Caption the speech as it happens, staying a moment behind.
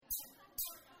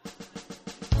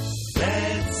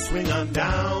swing on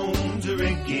down to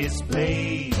Ricky's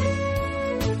place,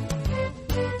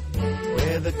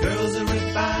 where the girls are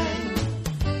refined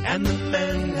and the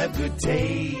men have good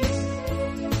taste.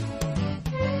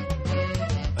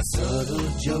 A subtle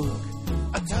joke,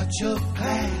 a touch of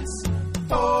class,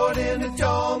 poured in a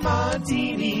tall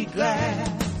martini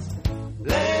glass.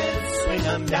 Let's swing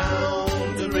 'em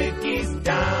down to Ricky's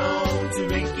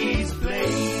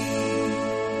place.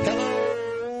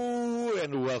 Hello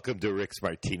and welcome to Rick's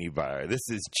Martini Bar. This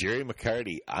is Jerry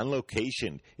McCarty on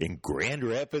location in Grand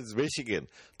Rapids, Michigan,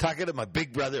 talking to my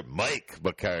big brother Mike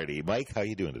McCarty. Mike, how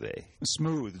you doing today?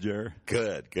 Smooth, Jerry.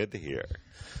 Good to hear.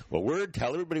 Well,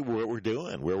 tell everybody what we're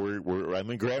doing.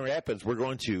 I'm in Grand Rapids. We're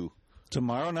going to.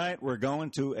 Tomorrow night, we're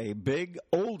going to a big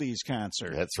oldies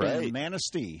concert. That's right. In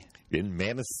Manistee. In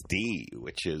Manistee,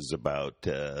 which is about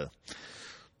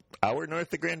hour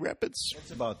north of Grand Rapids.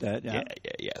 It's about that, yeah.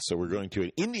 Yeah. So we're going to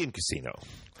an Indian casino.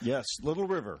 Yes, Little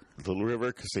River. Little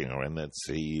River Casino, and this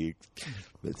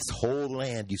whole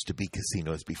land used to be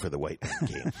casinos before the white man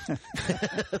came.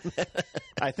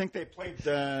 I think they played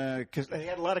because they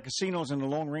had a lot of casinos in the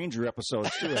Lone Ranger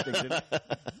episodes too. I think. Didn't they?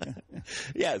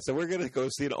 Yeah, so we're going to go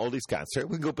see an oldies concert.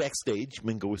 We can go backstage,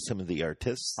 mingle with some of the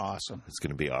artists. Awesome. It's going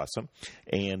to be awesome.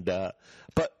 And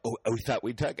but we thought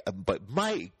we'd talk. But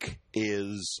Mike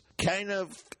is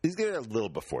he's getting a little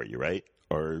before you, right?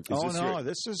 Or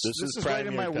this is right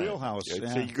in my wheelhouse.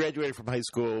 Yeah. So you graduated from high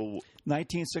school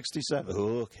 1967.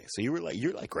 Oh, okay. So you're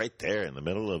like right there in the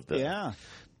middle of the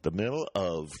middle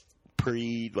of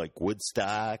pre like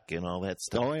Woodstock and all that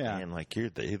stuff. Oh yeah, and like you're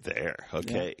there.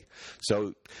 Okay,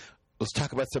 so let's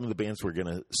talk about some of the bands we're going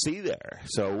to see there.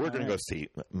 So we're going to go see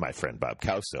my friend Bob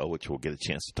Cowsill, which we'll get a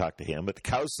chance to talk to him. But the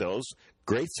Cowsills,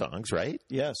 great songs, right?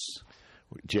 Yes.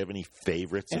 Do you have any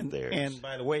favorites of theirs? And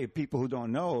by the way, people who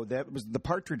don't know, that was the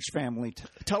Partridge Family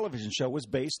television show was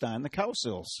based on the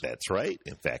Cowsills. That's right.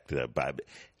 In fact, Bob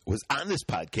was on this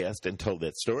podcast and told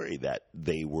that story that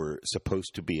they were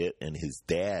supposed to be it, and his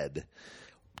dad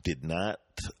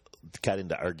got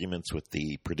into arguments with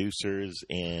the producers,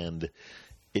 and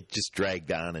it just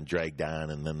dragged on, and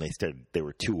then they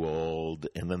were too old,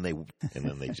 and then they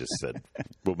just said,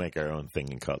 we'll make our own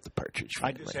thing and call it the Partridge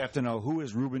Family. I just have to know, who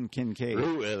is Reuben Kincaid?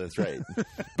 Yeah, that's right.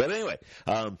 But anyway,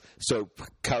 so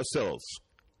Cowsills.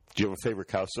 Do you have a favorite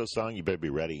Cowsill song? You better be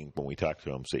ready when we talk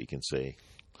to him so you can say.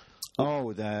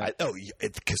 Oh, that.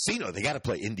 It's casino. They got to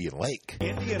play Indian Lake.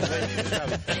 Indian Lake.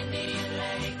 Indian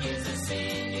Lake is a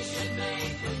sin you should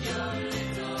make with your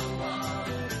little one.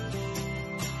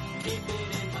 Keep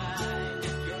it in mind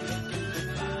if you're looking to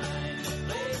find a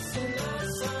place in the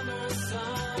summer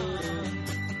sun.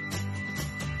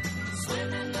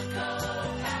 Swim in the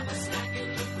cove, have a snack in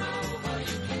the grove, or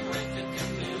you can rent a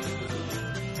canoe.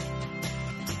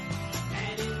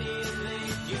 And Indian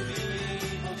Lake, you'll be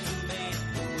able to make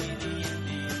the way the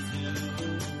Indians do.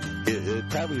 It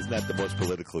probably is not the most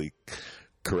politically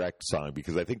correct song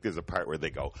because I think there's a part where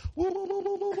they go woo, woo, woo,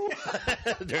 woo, woo,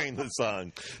 during the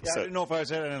song. Yeah, I didn't know if I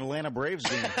was at an Atlanta Braves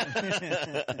game.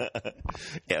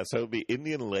 Yeah, so it'll be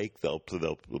Indian Lake. They'll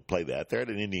play that. They're at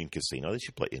an Indian casino. They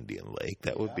should play Indian Lake.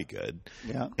 That would be good.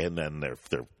 Yeah. And then their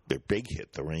big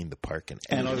hit, The Rain, the Park,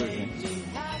 and other things.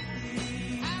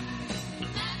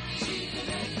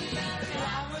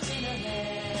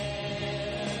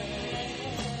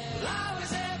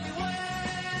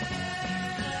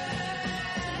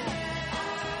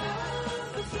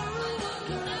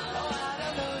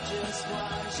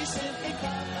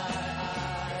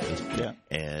 Yeah.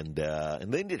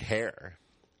 And they did Hair.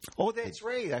 Oh, that's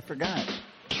right. I forgot.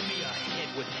 Give me a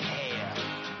head with hair,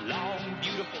 long,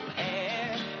 beautiful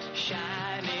hair,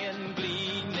 shining,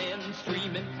 gleaming,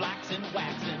 streaming, flaxen,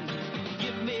 waxing.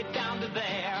 Give me down to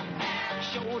there,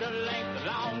 shoulder length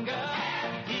longer.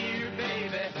 Here, baby,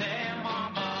 there,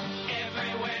 mama,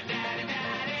 everywhere, daddy,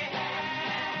 daddy.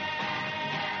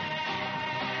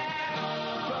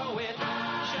 Grow it,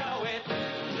 show it,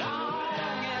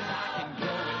 long as I can grow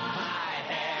it, my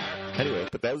hair. Anyway,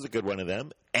 but that was a good one of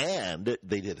them. And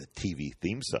they did a TV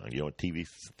theme song. You know what TV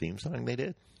theme song they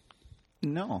did?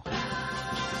 No.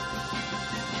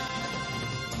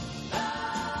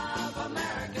 Love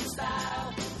American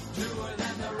style, truer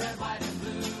than the red, white, and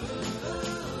blue.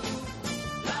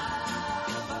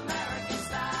 Love American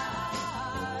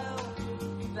style,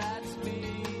 that's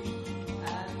me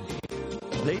and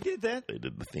you. They did that? They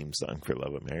did the theme song for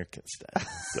Love American Style.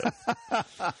 So.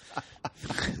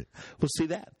 We'll see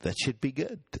that. That should be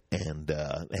good. And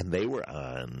they were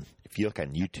on, if you look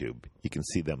on YouTube, you can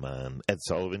see them on Ed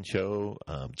Sullivan Show,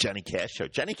 Johnny Cash Show.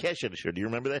 Johnny Cash had a show. Do you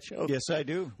remember that show? Yes, I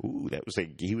do. Ooh,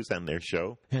 he was on their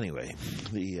show. Anyway,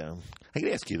 I can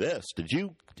ask you this.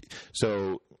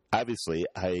 So obviously,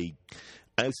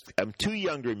 I'm too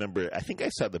young to remember. I think I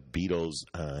saw the Beatles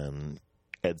on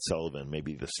Ed Sullivan,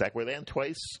 maybe the second. Were they on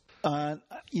twice? I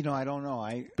don't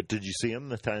know. But did you see them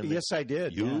the time? Yes, I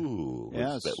did.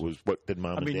 Yes. That was what did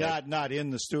Mom I mean, and Dad? not in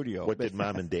the studio. What did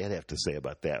Mom and Dad have to say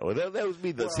about that? Well, that would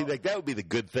be that would be the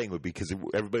good thing, would be because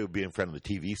everybody would be in front of the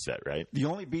TV set, right? The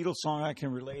only Beatles song I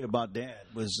can relate about Dad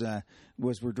was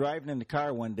we're driving in the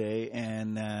car one day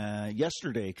and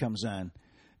Yesterday comes on,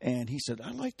 and he said,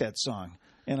 "I like that song,"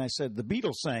 and I said, "The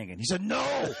Beatles sang it." He said, "No,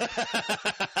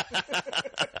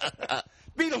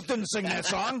 Beatles didn't sing that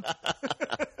song."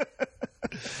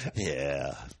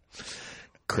 Yeah.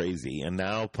 Crazy. And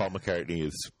now Paul McCartney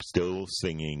is still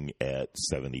singing at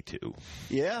 72.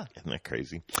 Yeah. Isn't that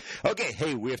crazy? Okay,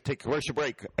 hey, we have to take a commercial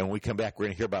break. And when we come back, we're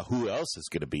going to hear about who else is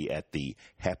going to be at the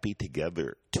Happy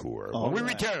Together tour when we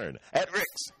return at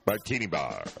Rick's Martini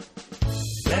Bar.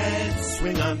 Let's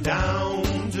swing on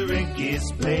down to Ricky's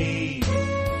place,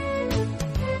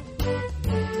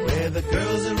 where the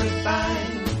girls are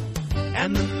refined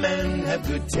and the men have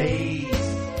good taste.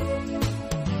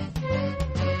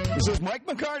 This is Mike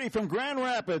McCarty from Grand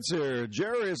Rapids here.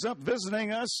 Jerry is up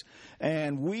visiting us,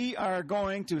 and we are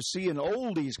going to see an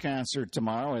oldies concert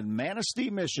tomorrow in Manistee,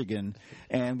 Michigan.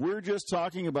 And we're just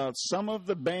talking about some of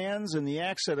the bands and the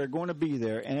acts that are going to be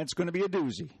there, and it's going to be a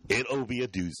doozy. It'll be a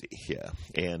doozy, yeah.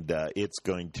 And it's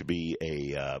going to be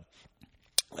a...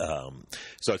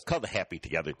 so it's called the Happy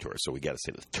Together Tour, so we got to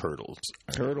say the Turtles.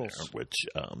 Turtles. There, which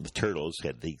the Turtles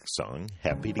had the song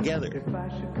Happy Together. If I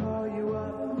should call you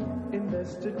up,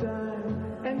 invest a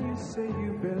dime, and you say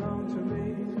you belong to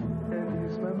me, and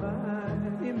use my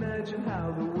mind, imagine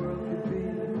how the world could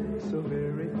be so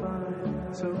very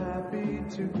fine, so happy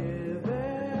together.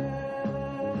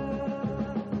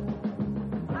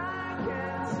 I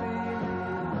can't see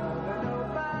loving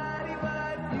nobody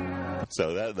but you.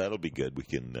 So that'll be good. We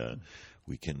can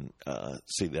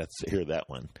hear that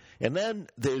one. And then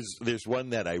there's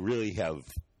one that I really have.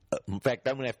 In fact,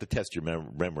 I'm going to have to test your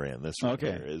memory on this one.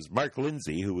 Okay. Here is Mark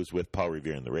Lindsay, who was with Paul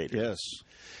Revere and the Raiders. Yes.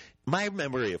 My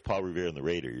memory of Paul Revere and the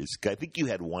Raiders, I think you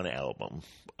had one album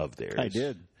of theirs. I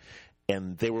did.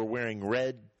 And they were wearing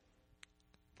red,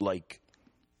 like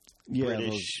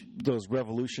British. Those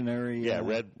revolutionary.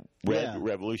 Red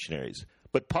revolutionaries.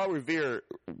 But Paul Revere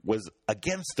was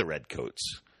against the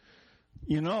redcoats.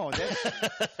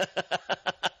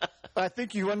 I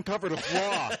think you uncovered a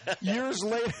flaw. Years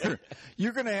later,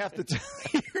 you're going to have to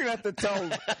tell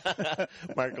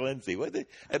Mark Lindsay.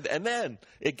 And then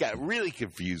it got really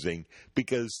confusing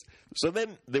because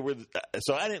then there were.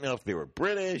 So I didn't know if they were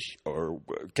British or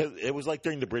because it was like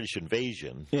during the British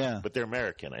invasion. Yeah, but they're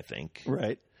American, I think.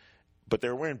 Right. But they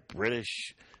were wearing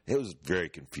British. It was very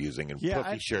confusing and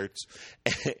puffy shirts.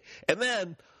 And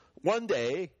then one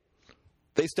day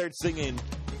they start singing.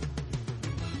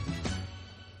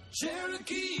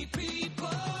 Cherokee people,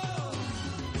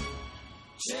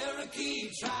 Cherokee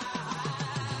tribe.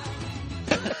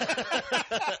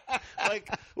 Like,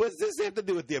 what's this have to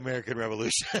do with the American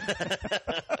Revolution?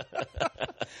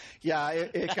 Yeah,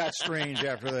 it got strange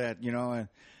after that, and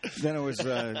then it was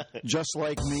Just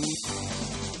Like Me.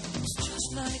 It's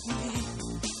just like me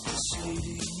to say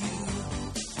to you,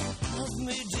 love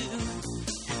me do,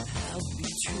 and I'll be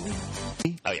true.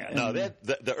 Oh yeah, no,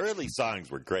 the early songs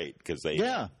were great because they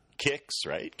Kicks,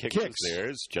 right? Kicks was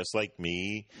theirs, Just Like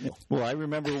Me. Well, I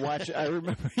remember watching. I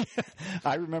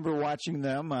remember watching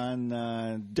them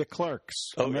on Dick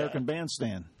Clark's American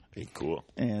Bandstand. Pretty cool.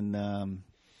 And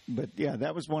but yeah,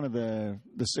 that was one of the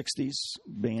 '60s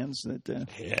bands that.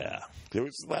 Yeah, there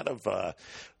was a lot of.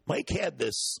 Mike had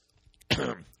this.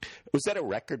 Was that a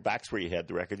record box where you had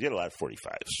the record? You had a lot of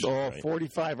 45s. Oh, right?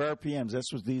 45 RPMs.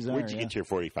 That's what these are. Where'd you get your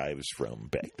 45s from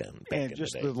back then? And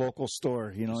just the local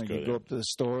store. You go up to the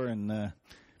store and.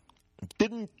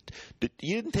 You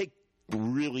didn't take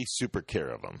really super care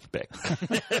of them back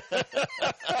then.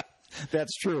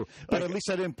 That's true, but at least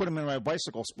I didn't put them in my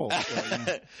bicycle spoke.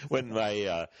 When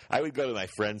I would go to my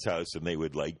friend's house and they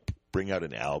would like bring out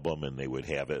an album and they would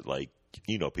have it like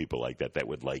people like that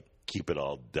would like keep it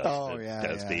all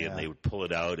dusty, and they would pull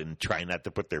it out and try not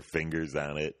to put their fingers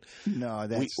on it. No,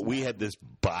 we had this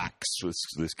box,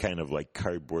 this kind of like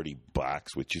cardboardy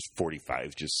box with just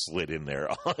 45s just slid in there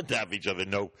on top of each other,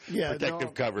 no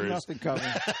protective covers, nothing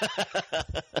covering.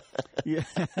 Yeah,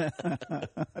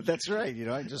 that's right.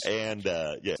 And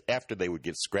after they would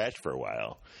get scratched for a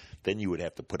while, then you would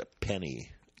have to put a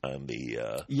penny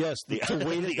Yes, to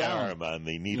weight it the down. arm on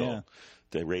the needle. Yeah.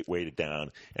 To weight it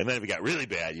down, and then if it got really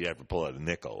bad, you'd have to pull out a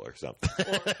nickel or something.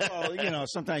 Well,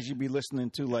 sometimes you'd be listening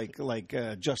to like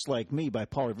 "Just Like Me" by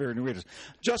Paul Revere and the Raiders.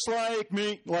 Just like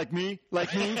me, like me,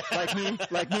 like me, like me,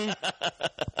 like me.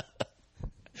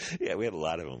 Yeah, we had a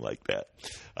lot of them like that.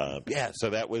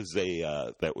 So that was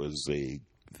a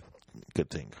good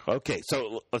thing. Okay,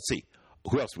 so let's see.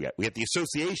 Who else we got? We got the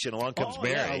Association. Along Comes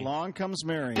Mary. Yeah, Along Comes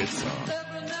Mary. Good song.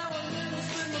 Every now and then I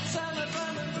spend the time I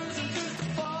find a person just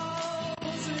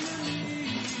falls in me.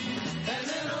 And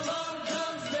then along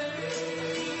comes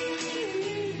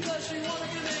Mary. Does she want to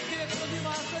give me a gift? Well, you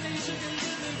might say she can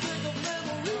give me a big of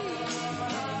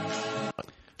memory.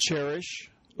 Cherish.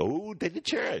 Oh, they did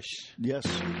Cherish. Yes.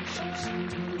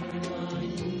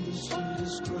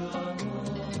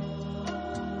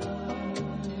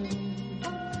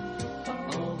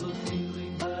 All the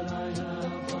feeling that I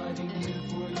have fighting here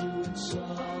for you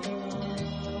inside.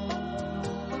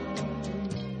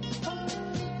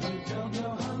 I don't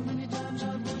know how many times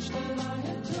I wish that I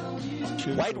had told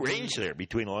you. Wide range there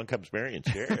between Along Comes Mary and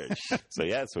Cherish. so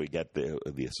we got the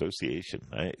Association,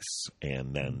 nice,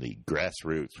 and then the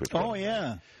Grassroots, which Oh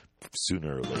yeah.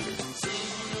 Sooner or Later.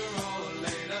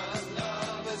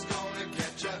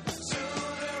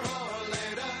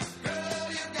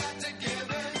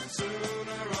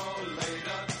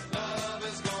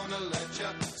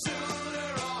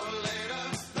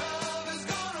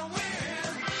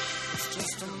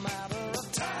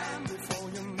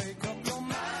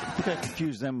 I think I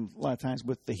confuse them a lot of times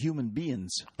with the Human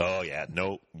Beings. Oh yeah,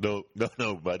 no,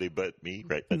 nobody but me,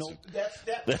 right?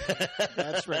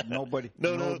 That's right. Nobody.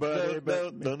 No.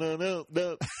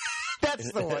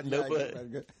 That's the one.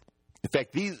 Nobody. In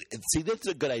fact, that's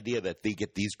a good idea that they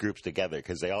get these groups together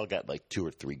because they all got like 2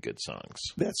 or 3 good songs,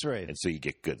 That's right. and so you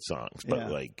get good songs. But Yeah.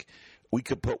 like, we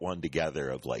could put one together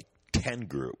of like 10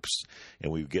 groups,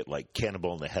 and we would get like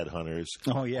Cannibal and the Headhunters,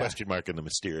 Oh, yeah. Question Mark and the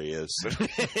Mysterious. That's right.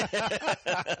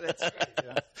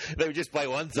 Yeah. They would just play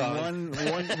one song.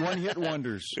 One hit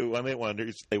wonders. One hit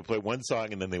wonders. They would play one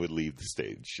song and then they would leave the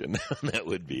stage, and that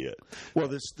would be it. Well,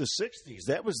 the 60s.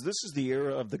 This is the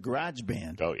era of the garage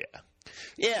band. Oh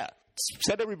yeah.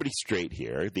 Set everybody straight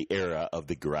here. The era of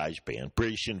the garage band,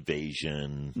 British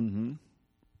Invasion,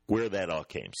 where that all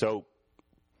came. So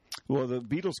Well, the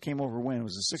Beatles came over when? It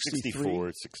was a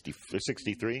 63?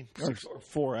 63? Or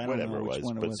 4, I don't Whatever know it which was.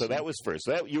 one it But was. so that was first.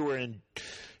 So that you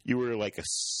were like a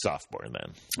sophomore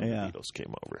then when Yeah. the Beatles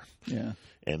came over. Yeah.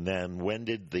 And then when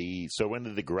did the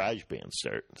garage band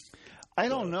start? I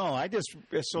don't know. I just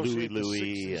associate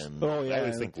Louie the 60s. and oh, yeah. I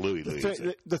always think Louie is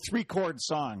it. The 3-chord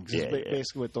songs Yeah, is yeah.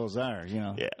 basically what those are,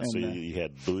 Yeah, And, so you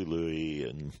had Louie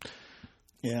and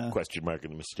yeah. Question Mark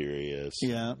and the Mysterious.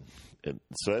 Yeah. And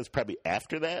so that's probably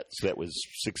after that. So that was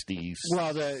 60s.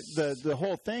 Well, the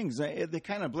whole things they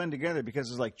kind of blend together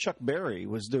because it's like Chuck Berry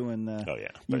was doing. Oh yeah,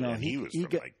 but he was from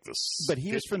like the. But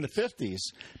he was from the 50s,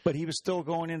 but he was still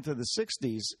going into the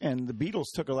 60s, and the Beatles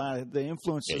took a lot of the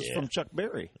influences Yeah. from Chuck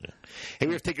Berry. Yeah. Hey,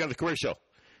 we have to take another commercial.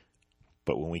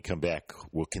 But when we come back,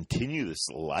 we'll continue this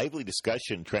lively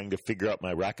discussion trying to figure out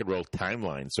my rock and roll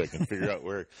timeline so I can figure out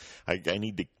where I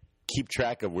need to keep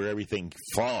track of where everything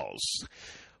falls.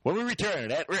 When we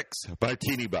return at Rick's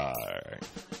Martini Bar.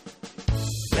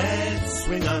 Let's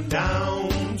swing on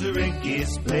down to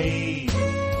Ricky's Place,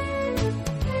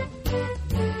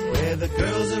 where the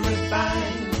girls are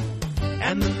refined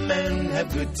and the men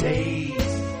have good taste.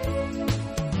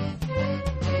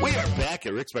 We are back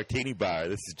at Rick's Martini Bar.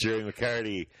 This is Jerry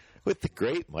McCarty with the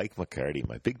great Mike McCarty,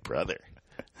 my big brother.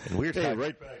 And we're talking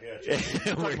right back at you.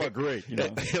 Talk about great,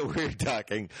 We're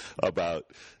talking about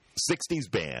 60s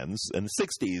bands and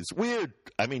 60s weird.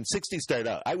 I mean, 60s started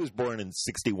out. I was born in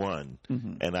 61,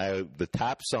 and the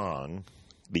top song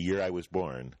the year I was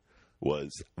born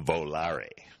was Volare.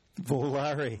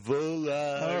 Volare.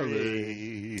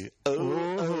 Volare.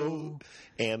 Oh.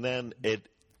 And then it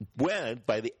went,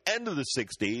 by the end of the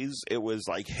 60s, it was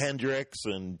like Hendrix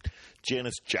and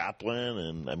Janis Joplin,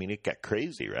 and I mean, it got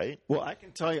crazy, right? Well, I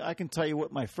can tell you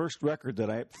what my first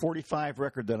 45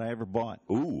 record that I ever bought.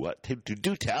 Ooh, what?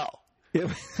 Do tell.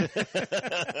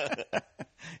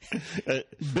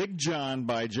 Big John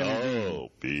by Jimmy Dean. Oh,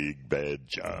 Big Bad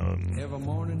John. Every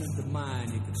morning at the mine,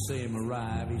 you could see him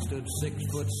arrive. He stood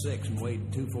 6'6" and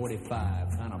weighed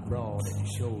 245, kind of broad at the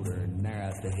shoulder and narrow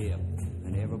at the hip.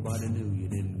 And everybody knew you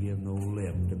didn't give no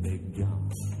lip to Big John.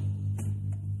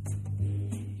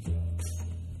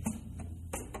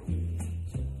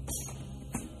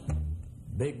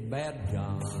 Big Bad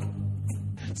John.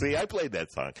 See, I played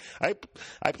that song. I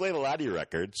played a lot of your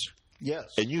records, Yes.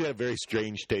 And you have very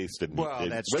strange taste. Well,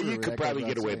 that's well, true. you could That probably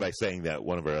goes get without away saying. by saying that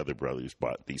one of our other brothers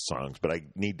bought these songs, but I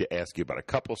need to ask you about a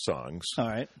couple songs. All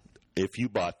right. If you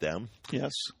bought them.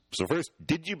 Yes. So first,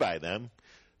 did you buy them?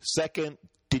 Second,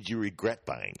 did you regret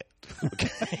buying it?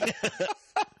 Okay.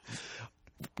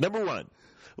 Number one,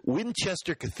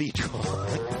 Winchester Cathedral.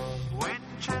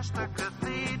 Winchester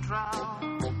Cathedral,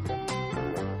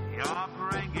 you're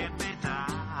bringing me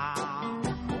down.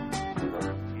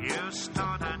 You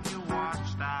stood and you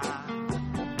watched as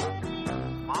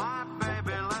my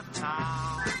baby left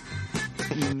town.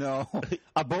 No.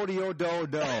 A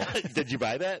Bodio-Do-Do. Did you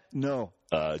buy that? No.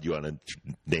 Do you want to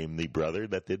name the brother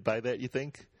that did buy that, you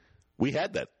think? We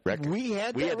had that record. We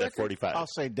had that record? 45. I'll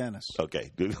say Dennis. Okay.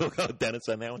 We'll go with Dennis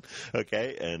on that one.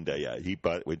 Okay. And, yeah, he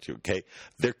bought it. Okay.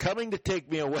 They're coming to take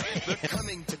me away. They're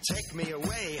coming to take me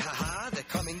away, ha-ha. They're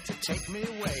coming to take me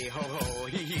away, ho-ho,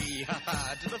 hee-hee,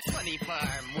 ha-ha. To the funny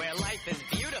farm where life is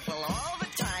beautiful all the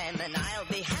time. And I'll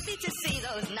be happy to see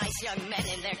those nice young men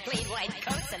in their clean white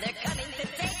coats, and they're coming to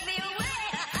take me away.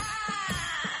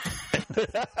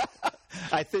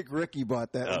 I think Ricky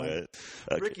bought that one. Okay.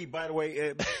 Ricky, by the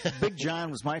way, Big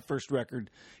John was my first record.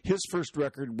 His first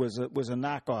record was a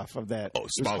knockoff of that. Oh, It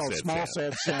was Small called Sad Small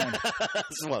Sam. Sad Sam.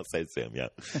 Small Sad Sam, yeah.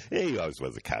 He always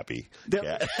was a copy. That-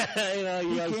 Yeah. You know,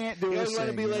 You can't do you a always want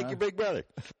to be thing, like huh? your big brother.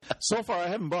 So far, I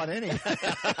haven't bought any.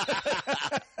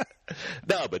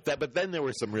 No, but then there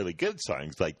were some really good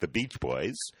songs like the Beach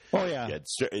Boys. Oh, yeah.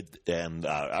 And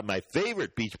my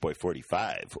favorite Beach Boy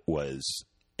 45 was,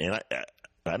 and I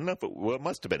don't know if it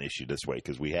must have been issued this way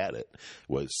because we had it,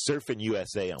 was Surfing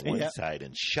USA on one Yeah. side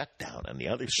and Shutdown on the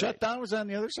other side. Shutdown was on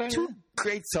the other side? Two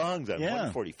great songs on Yeah.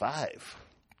 145.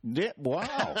 Yeah,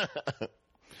 wow.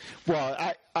 Well,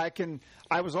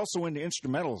 I was also into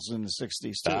instrumentals in the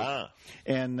 60s, too. Ah.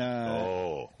 And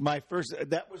Oh. my first,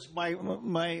 that was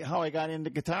my how I got into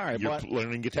guitar. You're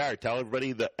learning guitar. Tell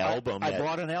everybody the album. I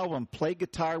bought an album, Play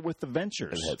Guitar with the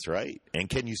Ventures. That's right. And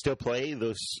can you still play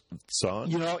those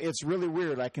songs? You know, it's really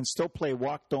weird. I can still play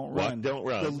Walk Don't Walk, Run. Don't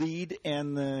Run. The lead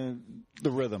and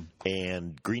the rhythm.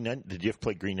 And Green Onion. Did you have to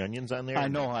play Green Onions on there? I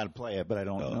know how to play it, but I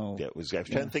don't know. I was trying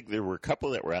to think. There were a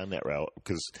couple that were on that route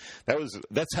because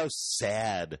that's how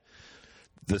sad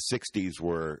the 60s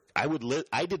were.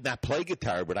 I did not play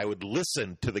guitar, but I would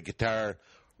listen to the guitar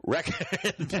record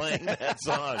playing that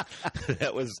song.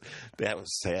 that was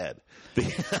sad.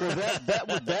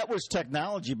 Well, that was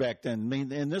technology back then. I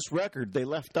mean, in this record, they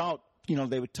left out. You know,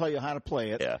 they would tell you how to play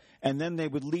it, Yeah. and then they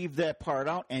would leave that part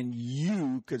out, and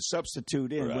you could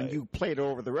substitute in when Right. you played it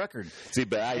over the record. See,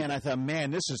 but And I thought,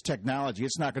 man, this is technology.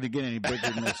 It's not going to get any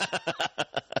bigger than this.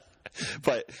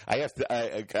 But I have to.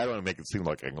 I don't want to make it seem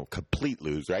like I'm a complete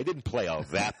loser. I didn't play all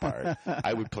that part.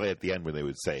 I would play at the end when they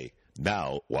would say,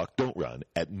 "Now walk, don't run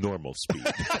at normal speed."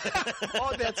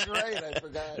 Oh, that's right. I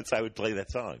forgot. So I would play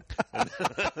that song.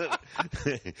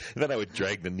 Then I would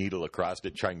drag the needle across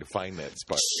it trying to find that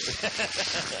spot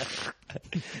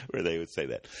where they would say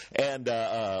that. And,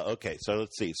 okay, so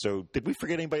let's see. So did we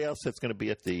forget anybody else that's going to be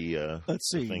at the Let's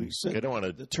see. thing? We said I don't want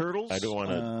to. the Turtles. I don't want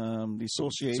to. The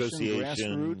Association.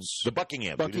 Grassroots. The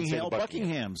Buckingham. We didn't say the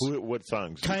Buckinghams. What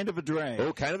songs? Kind of a drag.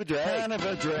 Oh, Kind of a Drag. Kind of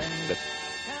a drag.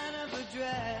 Kind of a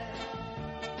drag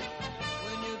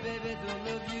when your baby don't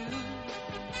love you.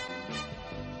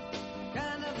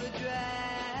 Kind of a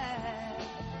drag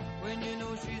when you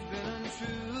know she's been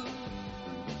untrue.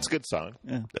 It's a good song.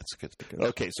 Yeah. That's good.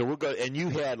 Okay, so we'll go. And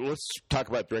let's talk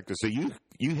about the records. So you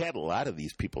had a lot of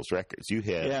these people's records. You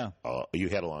had you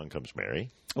had Along Comes Mary.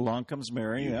 Along Comes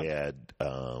Mary. You Yeah. had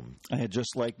I had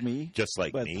Just Like Me. Just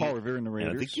Like by Me. Paul Revere and the And I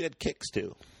Raiders. think you had Kicks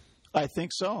too. I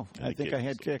think so. I think I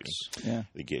had so Kicks. Yeah. I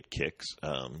think you had Kicks.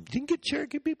 You didn't get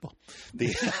Cherokee People.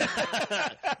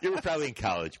 You were probably in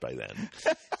college by then.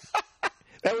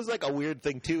 That was like a weird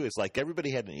thing too. Is like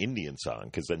everybody had an Indian song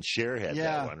because then Cher had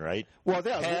that one, right? Well,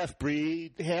 that Half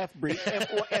Breed, Half-Breed.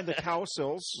 and the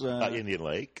Cowsills. Indian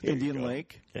Lake, There you Indian go.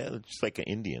 Lake. Yeah, it's just like an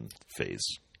Indian phase.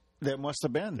 That must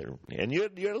have been. And you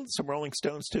had some Rolling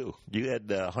Stones too. You had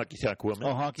Honky Tonk Woman,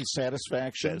 Oh, Honky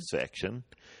Satisfaction. Satisfaction,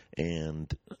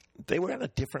 and they were on a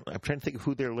different. I'm trying to think of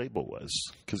who their label was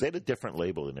because they had a different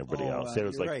label than everybody else. There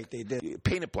was you're like right, they did.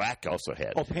 Painted Black also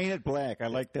had. Oh, Painted Black. I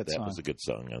like that that song. was a good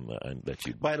song on that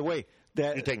you. By the way,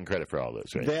 You're taking credit for all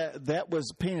those, right? that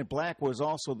was Painted Black was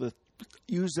also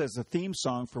used as the theme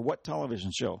song for what television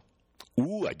show?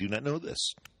 Ooh, I do not know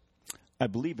this. I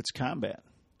believe it's Combat.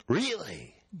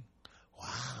 Really?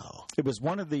 Wow. It was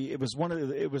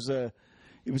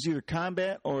either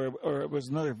Combat or it was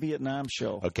another Vietnam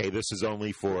show. Okay, this is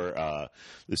only for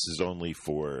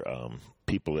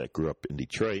people that grew up in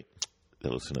Detroit.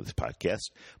 that listen to this podcast.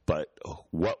 But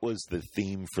what was the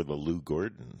theme for the Lou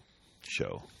Gordon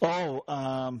show?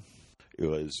 Oh,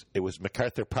 It was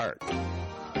MacArthur Park.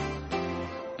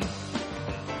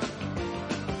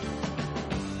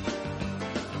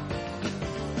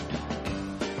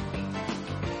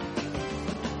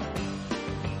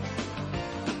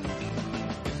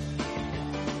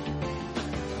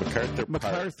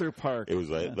 MacArthur Park. It was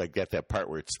like that part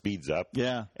where it speeds up.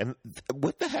 Yeah. And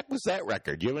what the heck was that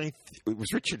record? Do you have any? It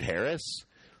was Richard Harris.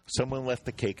 Someone left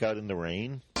the cake out in the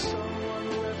rain.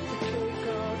 Someone left the cake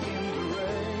out in the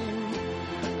rain.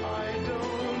 I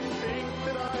don't think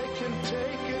that I can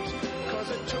take it,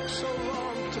 'cause it took so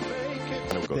long to make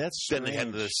it. That's then they had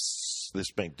strange. this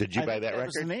thing. Did you buy that That record?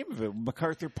 was the name of it,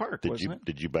 MacArthur Park, wasn't it?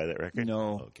 Did you buy that record?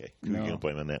 No. Okay. Who are you going to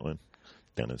blame on that one?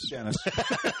 Dennis.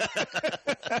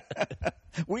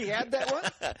 We had that one?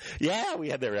 Yeah, we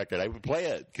had that record. I would play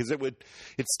it because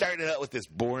it started out with this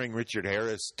boring Richard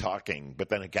Harris talking, but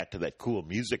then it got to that cool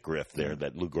music riff there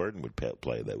that Lou Gordon would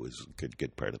play. That was a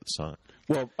good part of the song.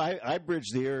 Well, I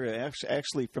bridged the era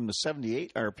actually from the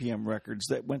 78 RPM records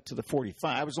that went to the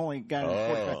 45. I was only got into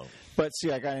 45. But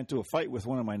see, I got into a fight with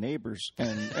one of my neighbors,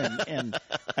 and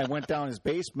I went down his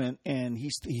basement, and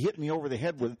he hit me over the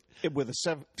head with a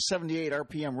 78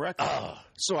 RPM record.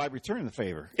 So I returned the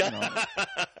favor. You know?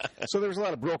 So there was a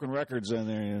lot of broken records in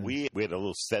there. We had a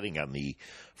little setting on the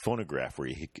phonograph where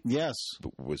it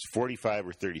was 45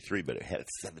 or 33, but it had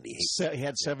 78. It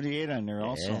had 78 on there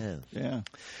also. Yeah.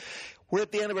 We're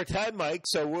at the end of our time, Mike,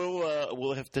 so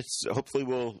we'll have to hopefully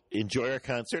we'll enjoy our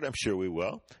concert. I'm sure we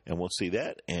will, and we'll see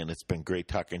that. And it's been great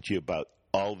talking to you about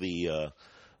all the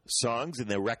songs in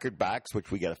the record box,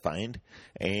 which we got to find.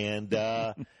 And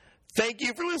thank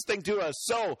you for listening to us.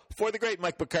 So for the great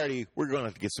Mike McCarty, we're going to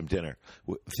have to get some dinner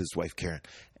with his wife Karen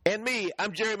and me.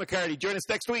 I'm Jerry McCarty. Join us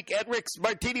next week at Rick's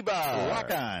Martini Bar.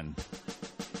 Rock on.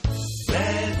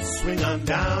 Let's swing on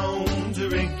down to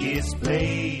Ricky's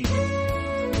place,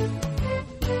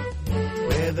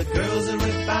 where the girls are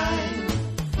refined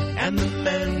and the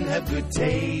men have good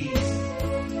taste.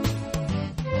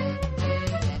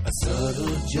 A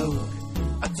subtle joke,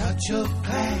 a touch of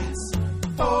class,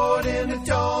 poured in a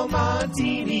tall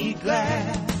martini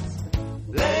glass.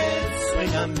 Let's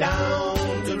swing on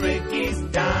down to Ricky's,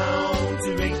 down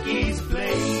to Ricky's.